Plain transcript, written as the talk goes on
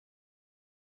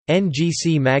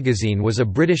NGC Magazine was a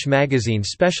British magazine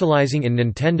specialising in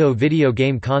Nintendo video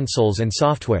game consoles and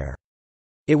software.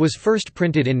 It was first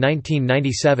printed in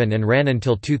 1997 and ran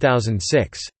until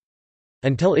 2006.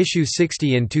 Until issue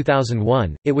 60 in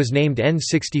 2001, it was named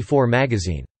N64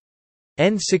 Magazine.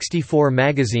 N64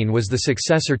 Magazine was the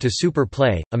successor to Super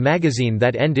Play, a magazine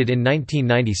that ended in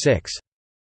 1996.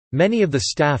 Many of the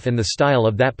staff and the style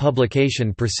of that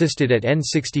publication persisted at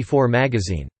N64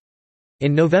 Magazine.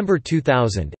 In November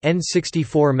 2000,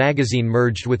 N64 Magazine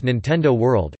merged with Nintendo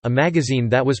World, a magazine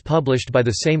that was published by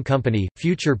the same company,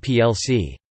 Future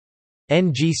plc.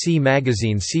 NGC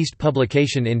Magazine ceased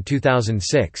publication in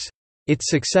 2006.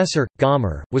 Its successor,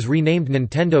 Gamer, was renamed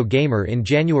Nintendo Gamer in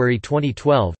January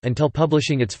 2012, until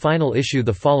publishing its final issue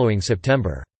the following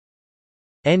September.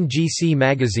 NGC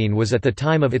Magazine was at the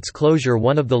time of its closure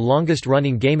one of the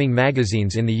longest-running gaming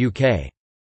magazines in the UK.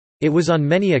 It was on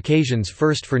many occasions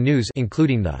first for news,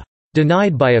 including the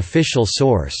 "denied by official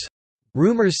source"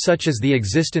 rumors such as the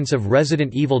existence of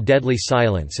Resident Evil Deadly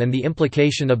Silence and the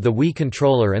implication of the Wii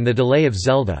controller and the delay of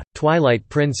Zelda, Twilight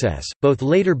Princess, both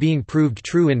later being proved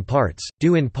true in parts,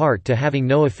 due in part to having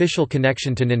no official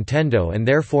connection to Nintendo and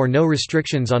therefore no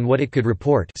restrictions on what it could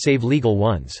report, save legal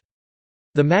ones.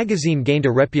 The magazine gained a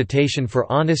reputation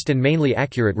for honest and mainly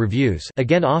accurate reviews,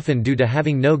 again often due to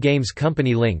having no games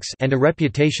company links, and a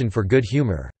reputation for good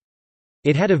humor.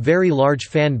 It had a very large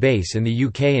fan base in the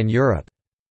UK and Europe.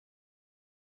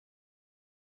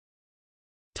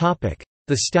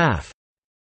 The staff.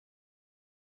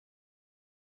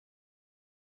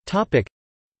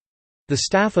 The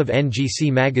staff of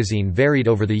NGC Magazine varied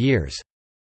over the years.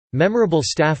 Memorable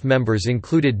staff members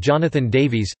included Jonathan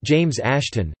Davies, James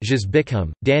Ashton, Jas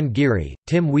Bickham, Dan Geary,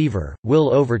 Tim Weaver,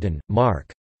 Will Overton,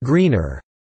 Mark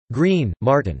Green,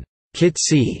 Martin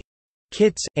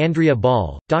Kitts, Andrea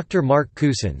Ball, Dr. Mark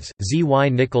Cousins, Z.Y.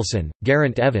 Nicholson,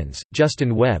 Garrett Evans,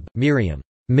 Justin Webb, Miriam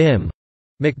Mim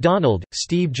McDonald,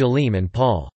 Steve Jaleem and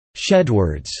Paul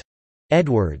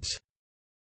Edwards.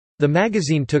 The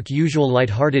magazine took usual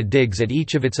light-hearted digs at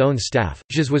each of its own staff.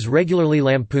 Jas was regularly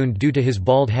lampooned due to his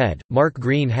bald head, Mark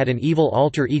Green had an evil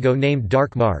alter ego named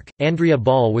Dark Mark, Andrea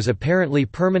Ball was apparently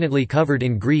permanently covered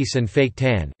in grease and fake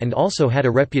tan, and also had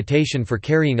a reputation for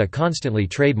carrying a constantly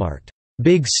trademarked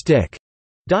big stick.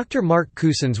 Dr. Mark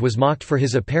Cousins was mocked for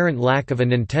his apparent lack of a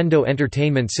Nintendo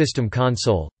Entertainment System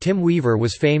console, Tim Weaver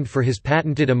was famed for his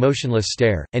patented emotionless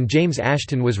stare, and James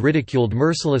Ashton was ridiculed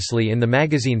mercilessly in the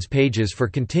magazine's pages for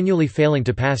continually failing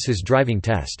to pass his driving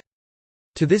test.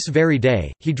 To this very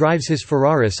day, he drives his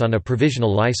Ferraris on a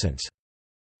provisional license.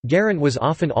 Garrett was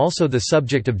often also the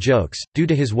subject of jokes, due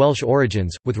to his Welsh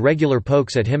origins, with regular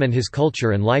pokes at him and his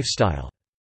culture and lifestyle.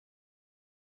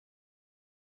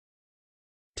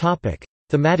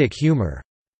 Thematic humor.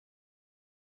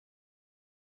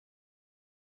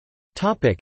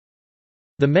 The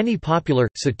many popular,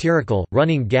 satirical,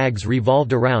 running gags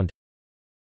revolved around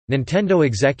Nintendo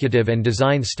executive and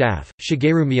design staff,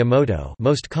 Shigeru Miyamoto,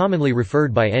 most commonly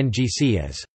referred by NGC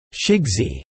as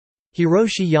Shigsy,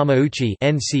 Hiroshi Yamauchi,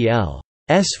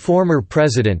 NCL's former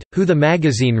president, who the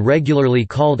magazine regularly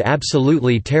called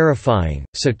absolutely terrifying,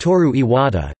 Satoru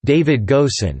Iwata, David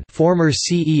Gosen, former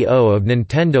CEO of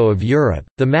Nintendo of Europe.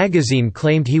 The magazine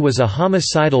claimed he was a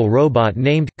homicidal robot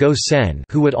named Gosen,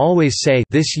 who would always say,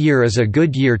 "This year is a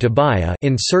good year to buy a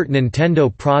insert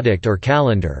Nintendo product or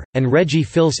calendar," and Reggie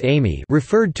Fils-Aimé,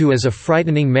 referred to as a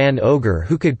frightening man ogre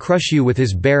who could crush you with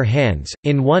his bare hands.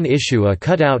 In one issue, a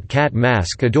cut-out cat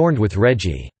mask adorned with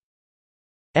Reggie's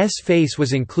face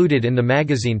was included in the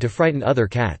magazine to frighten other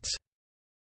cats.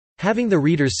 Having the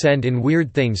readers send in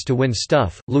weird things to win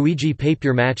stuff, Luigi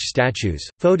papier-mâché statues,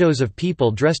 photos of people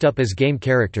dressed up as game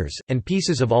characters, and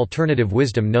pieces of alternative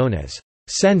wisdom known as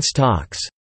sense talks.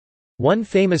 One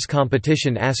famous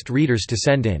competition asked readers to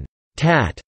send in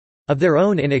tat of their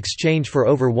own in exchange for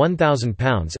over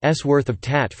 £1,000 worth of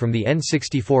tat from the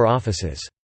N64 offices.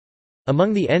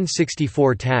 Among the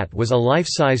N64 tat was a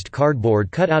life-sized cardboard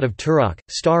cut out of Turok,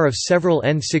 star of several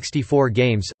N64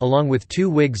 games, along with two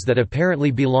wigs that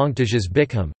apparently belonged to Jas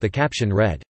Bickham. The caption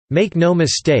read, "Make no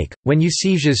mistake, when you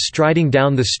see Jas striding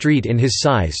down the street in his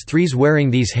size 3s wearing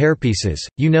these hairpieces,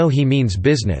 you know he means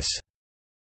business."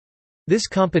 This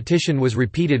competition was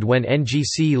repeated when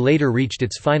NGC later reached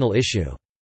its final issue.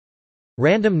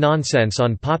 Random nonsense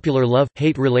on popular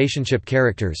love-hate relationship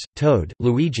characters, Toad,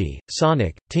 Luigi,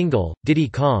 Sonic, Tingle, Diddy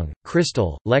Kong,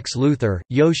 Crystal, Lex Luthor,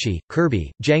 Yoshi,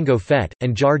 Kirby, Jango Fett,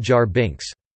 and Jar Jar Binks.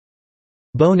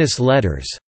 Bonus letters.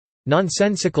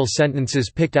 Nonsensical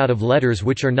sentences picked out of letters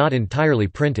which are not entirely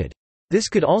printed. This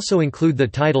could also include the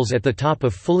titles at the top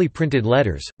of fully printed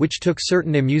letters, which took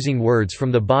certain amusing words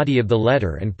from the body of the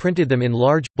letter and printed them in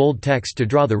large, bold text to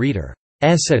draw the reader's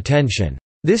attention.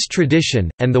 This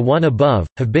tradition, and the one above,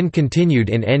 have been continued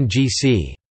in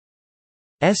NGC's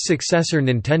successor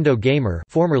Nintendo Gamer,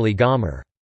 formerly Gamer.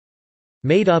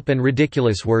 Made-up and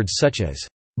ridiculous words such as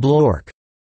blork,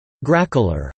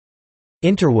 grackler,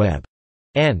 interweb,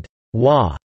 and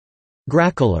wah,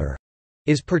 grackler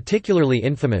is particularly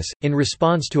infamous. In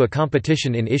response to a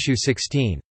competition in issue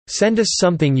 16, "Send us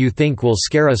something you think will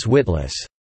scare us witless,"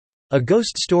 a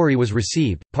ghost story was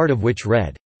received, part of which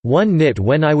read, "One nit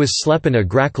when I was sleppin' a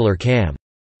grackler cam.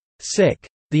 Sick."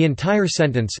 The entire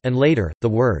sentence and later, the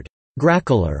word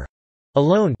grackler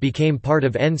alone became part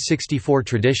of N64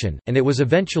 tradition, and it was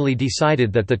eventually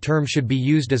decided that the term should be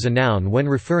used as a noun when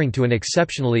referring to an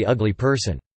exceptionally ugly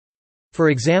person.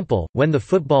 For example, when the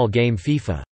football game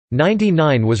FIFA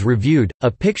 99 was reviewed,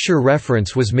 a picture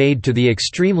reference was made to the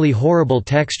extremely horrible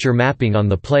texture mapping on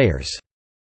the players'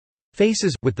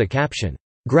 faces, with the caption,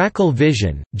 "Grackle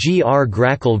Vision, GR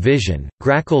Grackle Vision,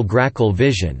 Grackle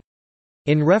Vision",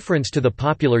 in reference to the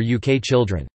popular UK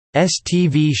children's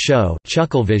TV show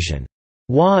Chucklevision.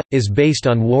 Wah is based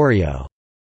on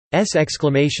Wario's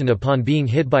exclamation upon being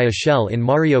hit by a shell in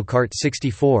Mario Kart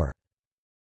 64.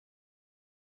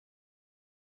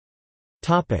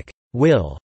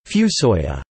 Will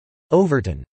Fusoya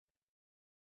Overton.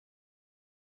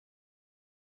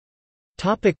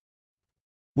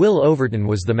 Will Overton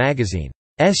was the magazine's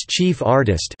chief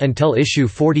artist until issue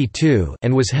 42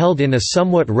 and was held in a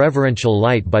somewhat reverential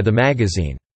light by the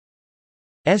magazine's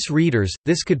readers.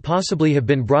 This could possibly have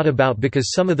been brought about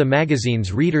because some of the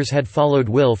magazine's readers had followed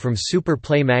Will from Super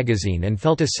Play magazine and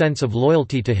felt a sense of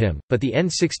loyalty to him, but the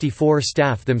N64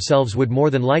 staff themselves would more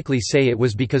than likely say it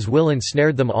was because Will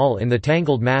ensnared them all in the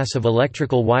tangled mass of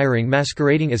electrical wiring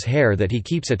masquerading as hair that he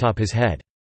keeps atop his head.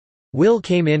 Will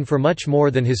came in for much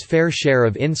more than his fair share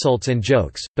of insults and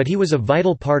jokes, but he was a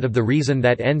vital part of the reason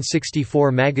that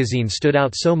N64 magazine stood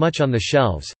out so much on the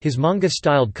shelves. His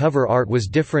manga-styled cover art was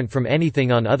different from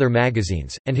anything on other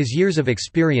magazines, and his years of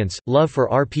experience, love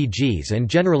for RPGs and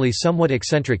generally somewhat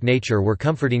eccentric nature were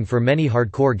comforting for many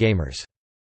hardcore gamers.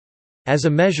 As a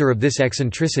measure of this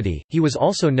eccentricity, he was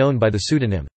also known by the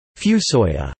pseudonym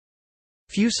Fusoya.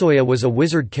 Fusoya was a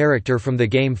wizard character from the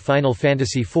game Final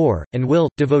Fantasy IV, and Will,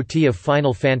 devotee of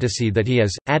Final Fantasy that he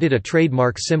is, added a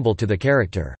trademark symbol to the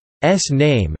character's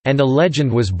name, and a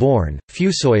legend was born,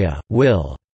 Fusoya,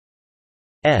 Will's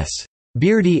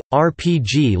beardy,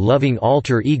 RPG-loving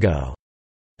alter ego,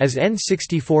 as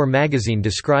N64 magazine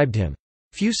described him.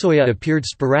 Fusoya appeared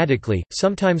sporadically,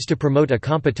 sometimes to promote a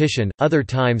competition, other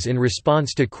times in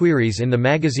response to queries in the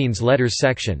magazine's letters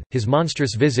section. His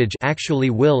monstrous visage, actually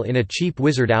Will in a cheap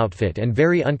wizard outfit and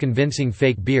very unconvincing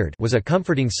fake beard, was a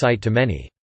comforting sight to many.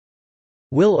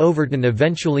 Will Overton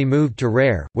eventually moved to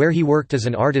Rare, where he worked as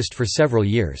an artist for several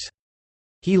years.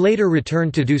 He later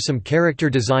returned to do some character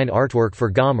design artwork for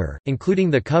Gamer,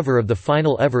 including the cover of the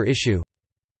final ever issue.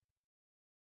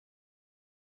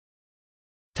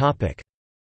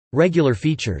 Regular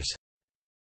features.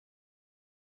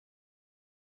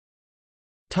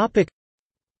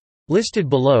 Listed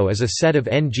below is a set of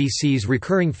NGC's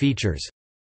recurring features.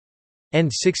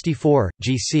 N64,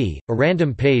 GC, a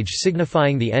random page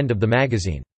signifying the end of the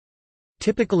magazine.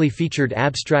 Typically featured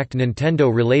abstract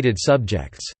Nintendo-related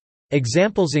subjects.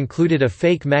 Examples included a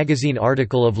fake magazine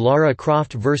article of Lara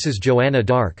Croft vs. Joanna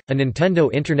Dark, a Nintendo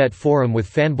Internet forum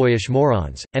with fanboyish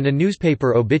morons, and a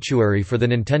newspaper obituary for the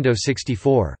Nintendo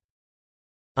 64.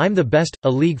 I'm the Best, a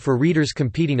league for readers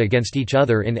competing against each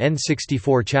other in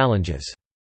N64 challenges.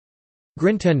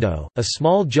 Grintendo, a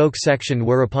small joke section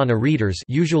whereupon a reader's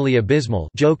usually abysmal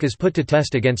joke is put to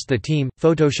test against the team,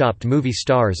 photoshopped movie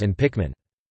stars and Pikmin.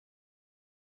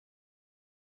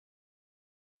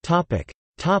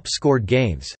 Top scored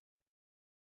games.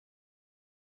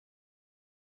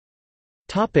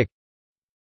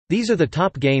 These are the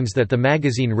top games that the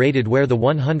magazine rated where the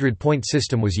 100-point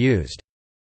system was used.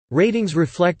 Ratings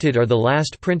reflected are the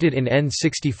last printed in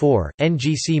N64,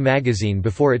 NGC Magazine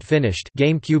before it finished.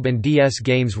 GameCube and DS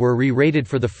games were re-rated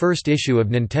for the first issue of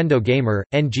Nintendo Gamer,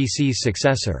 NGC's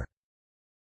successor.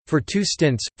 For 2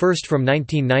 stints, first from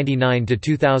 1999 to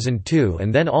 2002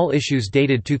 and then all issues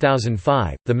dated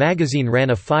 2005, the magazine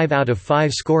ran a 5 out of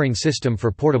 5 scoring system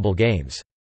for portable games.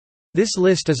 This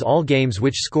list is all games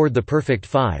which scored the perfect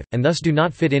 5, and thus do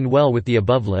not fit in well with the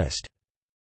above list.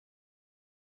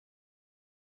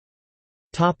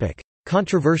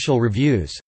 Controversial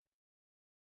reviews.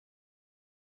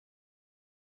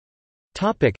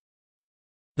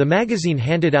 The magazine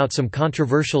handed out some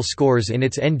controversial scores in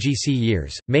its NGC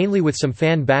years, mainly with some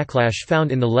fan backlash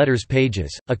found in the letters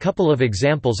pages. A couple of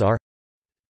examples are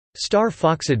Star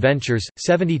Fox Adventures,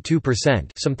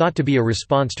 72%, some thought to be a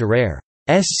response to Rare's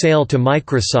sale to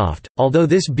Microsoft, although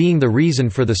this being the reason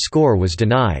for the score was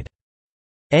denied.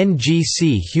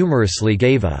 NGC humorously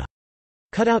gave a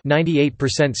cutout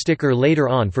 98% sticker later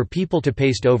on for people to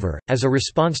paste over, as a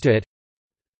response to it.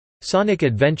 Sonic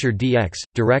Adventure DX,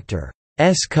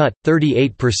 Director's cut,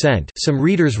 38%, some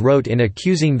readers wrote in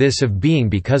accusing this of being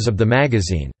because of the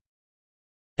magazine's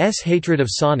hatred of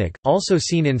Sonic, also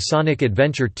seen in Sonic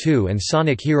Adventure 2 and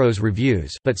Sonic Heroes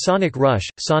reviews, but Sonic Rush,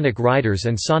 Sonic Riders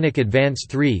and Sonic Advance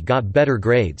 3 got better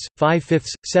grades, 5/5,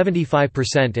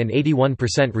 75% and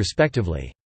 81%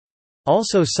 respectively.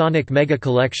 Also Sonic Mega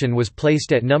Collection was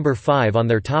placed at number 5 on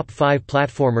their top 5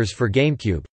 platformers for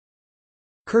GameCube.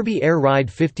 Kirby Air Ride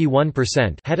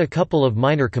 51% had a couple of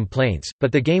minor complaints,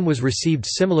 but the game was received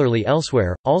similarly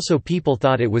elsewhere, also people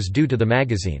thought it was due to the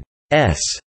magazine's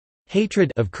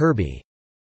hatred of Kirby.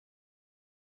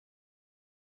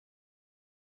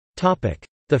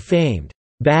 The famed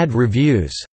bad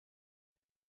reviews.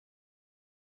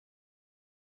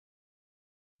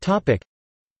 The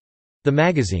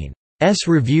magazine's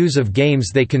reviews of games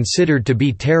they considered to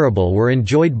be terrible were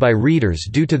enjoyed by readers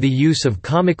due to the use of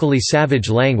comically savage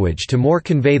language to more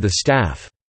convey the staff's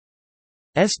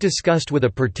disgust with a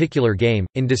particular game,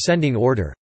 in descending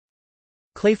order.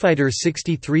 Clayfighter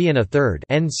 63 1/3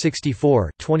 N64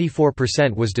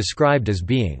 24% was described as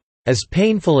being as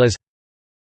painful as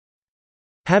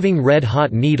having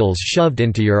red-hot needles shoved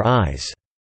into your eyes.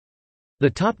 The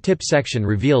top tip section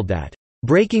revealed that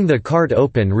breaking the cart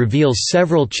open reveals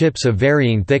several chips of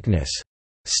varying thickness.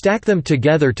 Stack them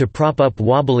together to prop up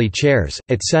wobbly chairs,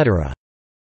 etc.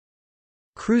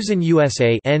 Cruisin'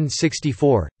 USA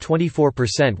N64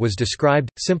 24% was described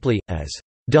simply as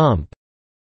dump.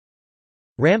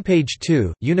 Rampage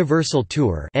 2 Universal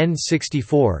Tour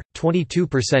N64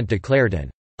 22% declared an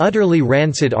utterly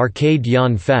rancid arcade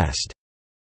yawn fest.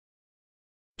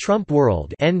 Trump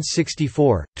World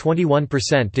N64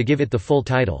 21% to give it the full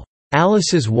title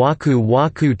Alice's Waku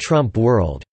Waku Trump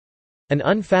World. An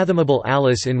unfathomable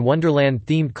Alice in Wonderland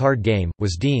themed card game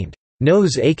was deemed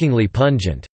nose-achingly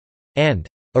pungent and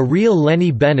a real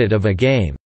Lenny Bennett of a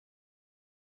game.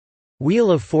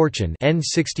 Wheel of Fortune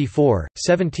N64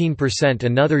 17%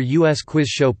 another US quiz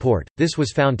show port. This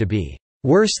was found to be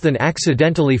worse than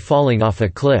accidentally falling off a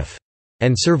cliff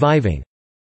and surviving.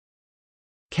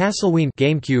 Castleween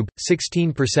GameCube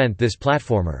 16% this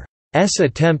platformer's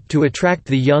attempt to attract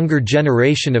the younger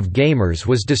generation of gamers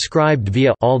was described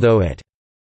via although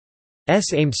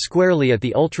it's aimed squarely at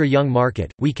the ultra-young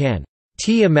market, we can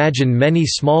imagine many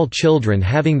small children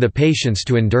having the patience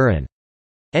to endure an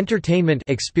entertainment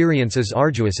experience as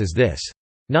arduous as this.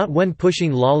 Not when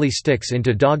pushing lolly sticks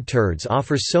into dog turds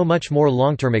offers so much more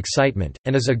long-term excitement,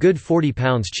 and is a good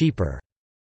 £40 cheaper.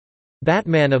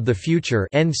 Batman of the Future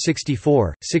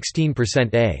N64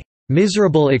 16% a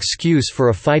miserable excuse for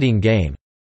a fighting game.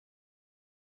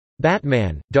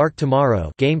 Batman Dark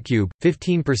Tomorrow GameCube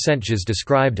 15% is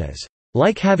described as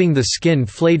like having the skin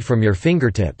flayed from your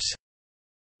fingertips.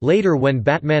 Later when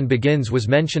Batman Begins was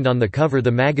mentioned on the cover,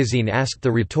 the magazine asked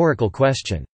the rhetorical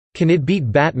question, can it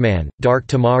beat Batman Dark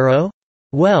Tomorrow?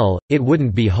 Well, it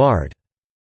wouldn't be hard.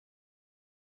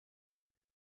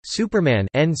 Superman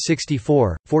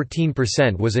N64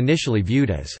 14% was initially viewed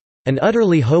as an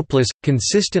utterly hopeless,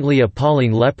 consistently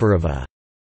appalling leper of a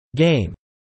game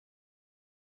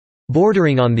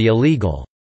bordering on the illegal.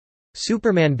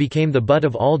 Superman became the butt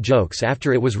of all jokes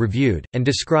after it was reviewed, and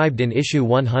described in issue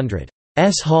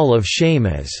 100's Hall of Shame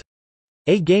as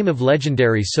a game of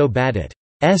legendary so bad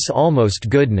it's almost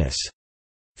goodness.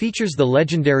 Features the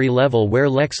legendary level where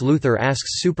Lex Luthor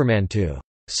asks Superman to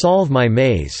solve my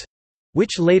maze,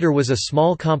 which later was a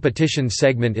small competition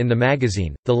segment in the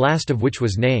magazine, the last of which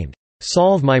was named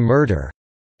Solve My Murder,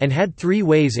 and had 3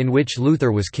 ways in which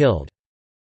Luthor was killed.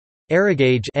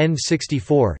 Aerogauge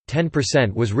N64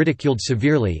 10% was ridiculed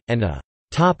severely, and a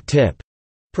top tip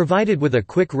provided with a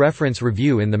quick reference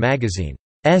review in the magazine's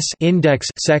index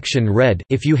section read,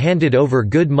 if you handed over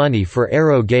good money for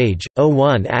Aero Gauge,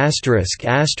 01********************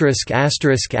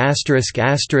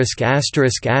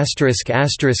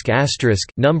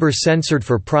 number censored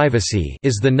for privacy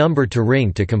is the number to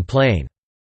ring to complain.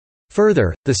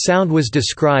 Further, the sound was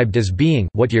described as being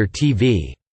what your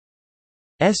TV's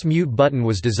mute button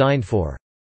was designed for.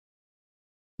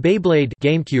 Beyblade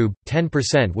GameCube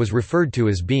 10% was referred to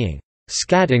as being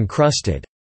scat encrusted.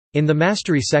 In the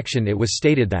mastery section it was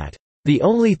stated that, "The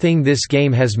only thing this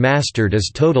game has mastered is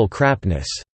total crapness."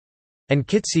 And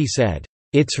Kitsy said,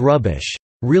 "It's rubbish.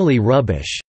 Really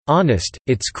rubbish. Honest,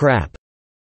 it's crap."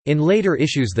 In later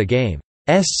issues the game's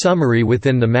summary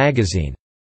within the magazine's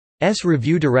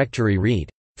review directory read,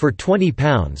 "For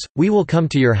 £20, we will come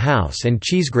to your house and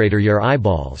cheesegrater your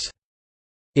eyeballs.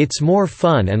 It's more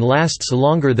fun and lasts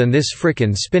longer than this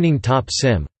frickin' spinning top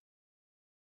sim."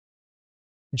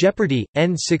 Jeopardy!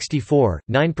 N64,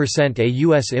 9% a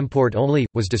U.S. import only,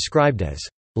 was described as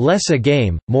less a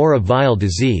game, more a vile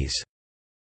disease.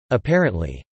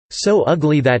 Apparently, so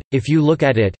ugly that, if you look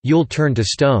at it, you'll turn to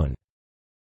stone.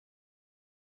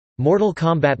 Mortal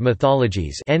Kombat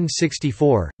Mythologies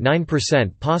N64,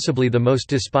 9%, possibly the most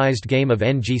despised game of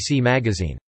NGC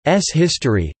Magazine's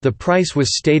history. The price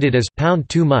was stated as £1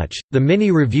 too much. The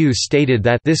mini-review stated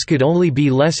that this could only be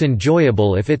less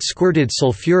enjoyable if it squirted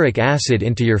sulfuric acid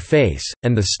into your face,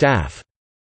 and the staff's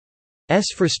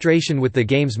frustration with the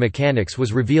game's mechanics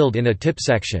was revealed in a tip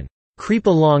section. "Creep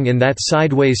along in that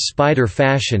sideways spider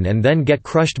fashion and then get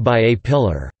crushed by a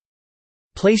pillar.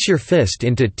 Place your fist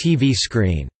into TV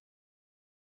screen."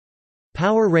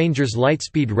 Power Rangers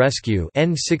Lightspeed Rescue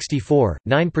N64,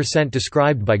 9%,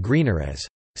 described by Greener as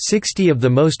 60 of the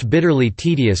most bitterly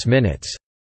tedious minutes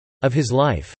of his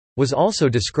life. Was also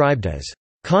described as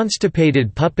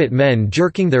constipated puppet men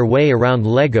jerking their way around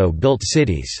Lego-built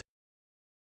cities.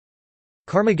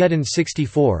 Carmageddon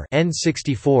 64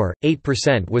 N64,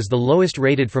 8%, was the lowest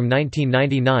rated from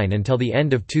 1999 until the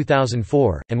end of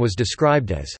 2004, and was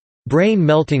described as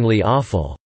brain-meltingly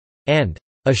awful and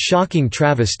a shocking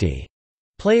travesty.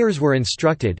 Players were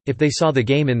instructed, if they saw the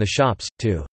game in the shops,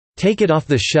 to take it off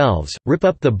the shelves, rip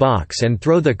up the box and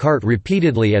throw the cart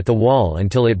repeatedly at the wall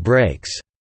until it breaks.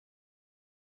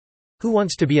 Who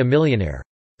Wants to Be a Millionaire?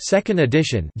 2nd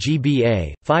edition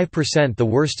GBA, 5%, the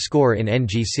worst score in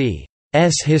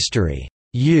NGC's history.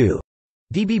 You'd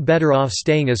be better off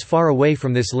staying as far away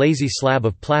from this lazy slab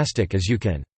of plastic as you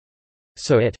can.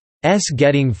 So it's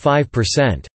getting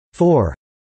 5% for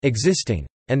existing.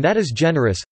 And that is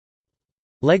generous.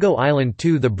 Lego Island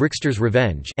 2 The Brickster's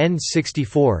Revenge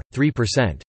N64,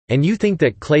 3%. And you think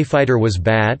that Clayfighter was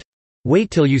bad? Wait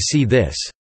till you see this.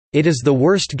 It is the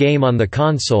worst game on the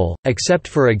console, except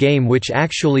for a game which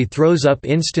actually throws up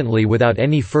instantly without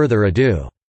any further ado.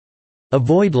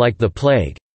 Avoid like the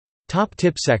plague. Top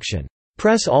tip section.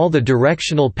 Press all the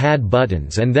directional pad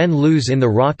buttons and then lose in the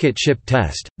rocket ship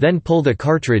test, then pull the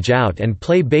cartridge out and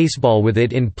play baseball with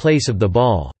it in place of the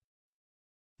ball.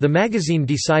 The magazine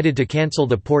decided to cancel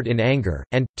the port in anger,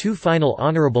 and 2 final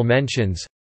honorable mentions.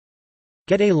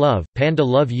 Get a Love, Panda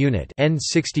Love Unit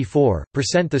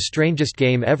N64%, the strangest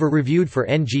game ever reviewed for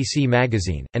NGC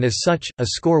Magazine, and as such, a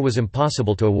score was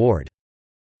impossible to award.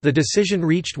 The decision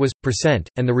reached was %,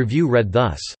 and the review read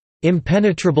thus: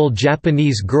 Impenetrable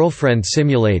Japanese Girlfriend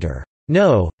Simulator.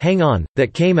 No, hang on,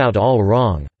 that came out all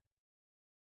wrong.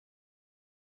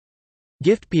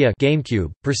 Giftpia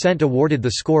GameCube % awarded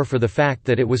the score for the fact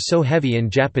that it was so heavy in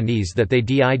Japanese that they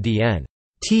didn't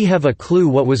have a clue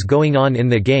what was going on in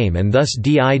the game and thus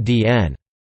didn't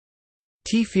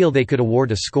feel they could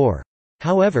award a score.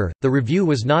 However, the review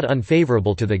was not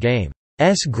unfavorable to the game's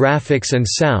graphics and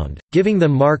sound, giving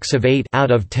them marks of 8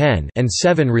 out of 10 and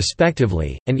 7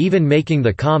 respectively, and even making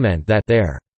the comment that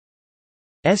there's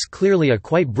clearly a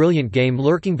quite brilliant game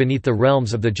lurking beneath the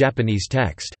realms of the Japanese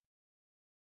text.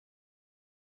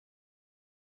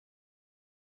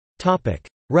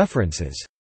 References.